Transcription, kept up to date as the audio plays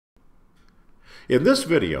In this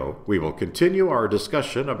video, we will continue our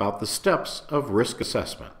discussion about the steps of risk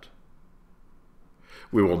assessment.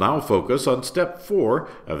 We will now focus on Step 4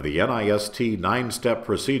 of the NIST 9-step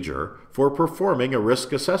procedure for performing a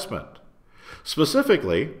risk assessment.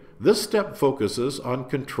 Specifically, this step focuses on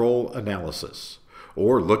control analysis,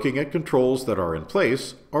 or looking at controls that are in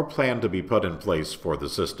place or plan to be put in place for the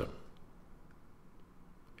system.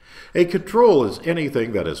 A control is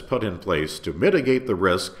anything that is put in place to mitigate the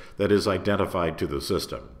risk that is identified to the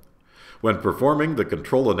system. When performing the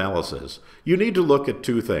control analysis, you need to look at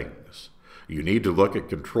two things. You need to look at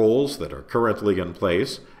controls that are currently in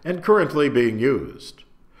place and currently being used.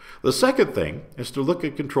 The second thing is to look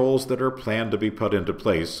at controls that are planned to be put into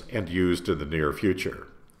place and used in the near future.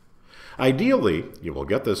 Ideally, you will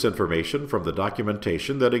get this information from the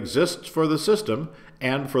documentation that exists for the system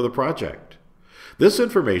and for the project. This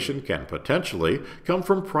information can potentially come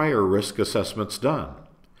from prior risk assessments done.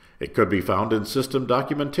 It could be found in system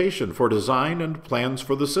documentation for design and plans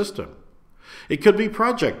for the system. It could be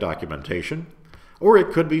project documentation, or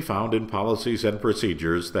it could be found in policies and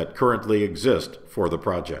procedures that currently exist for the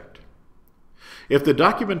project. If the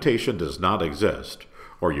documentation does not exist,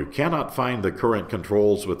 or you cannot find the current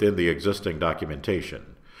controls within the existing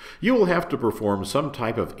documentation, you will have to perform some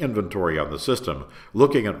type of inventory on the system,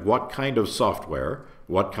 looking at what kind of software,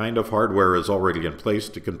 what kind of hardware is already in place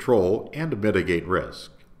to control and mitigate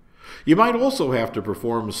risk. You might also have to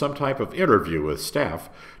perform some type of interview with staff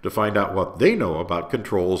to find out what they know about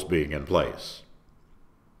controls being in place.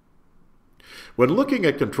 When looking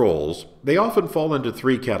at controls, they often fall into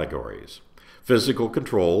three categories: physical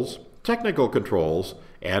controls, technical controls,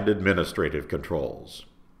 and administrative controls.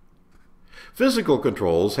 Physical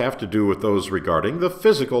controls have to do with those regarding the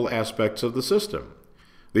physical aspects of the system.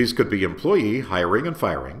 These could be employee hiring and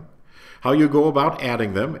firing, how you go about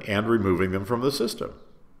adding them and removing them from the system.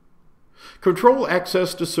 Control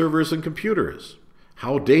access to servers and computers,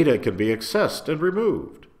 how data can be accessed and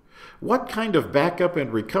removed. What kind of backup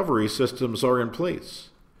and recovery systems are in place?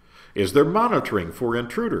 Is there monitoring for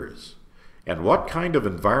intruders? And what kind of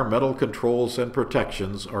environmental controls and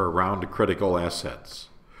protections are around critical assets?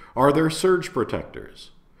 Are there surge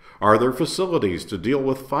protectors? Are there facilities to deal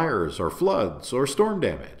with fires or floods or storm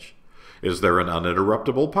damage? Is there an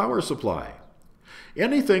uninterruptible power supply?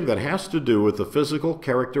 Anything that has to do with the physical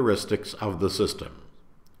characteristics of the system.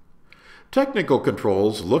 Technical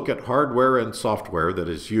controls look at hardware and software that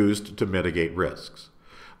is used to mitigate risks.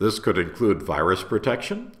 This could include virus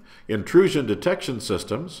protection, intrusion detection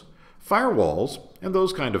systems, firewalls, and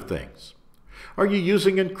those kind of things. Are you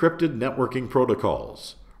using encrypted networking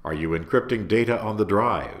protocols? Are you encrypting data on the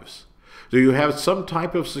drives? Do you have some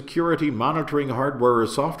type of security monitoring hardware or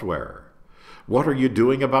software? What are you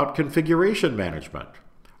doing about configuration management?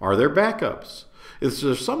 Are there backups? Is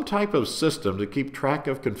there some type of system to keep track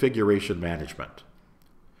of configuration management?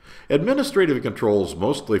 Administrative controls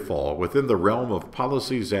mostly fall within the realm of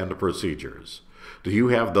policies and procedures. Do you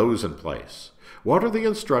have those in place? What are the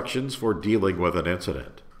instructions for dealing with an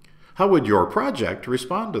incident? How would your project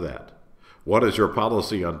respond to that? What is your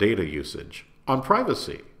policy on data usage, on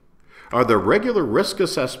privacy? Are there regular risk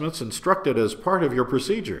assessments instructed as part of your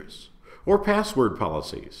procedures, or password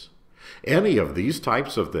policies? Any of these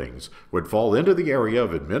types of things would fall into the area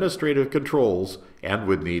of administrative controls and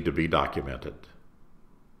would need to be documented.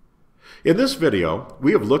 In this video,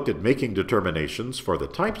 we have looked at making determinations for the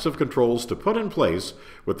types of controls to put in place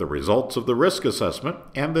with the results of the risk assessment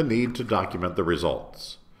and the need to document the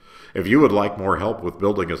results. If you would like more help with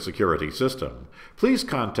building a security system, please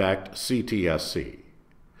contact CTSC.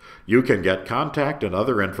 You can get contact and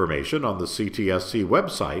other information on the CTSC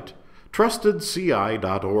website,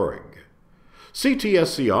 trustedci.org.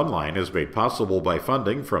 CTSC Online is made possible by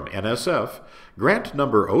funding from NSF, grant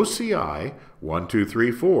number OCI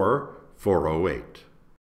 1234408.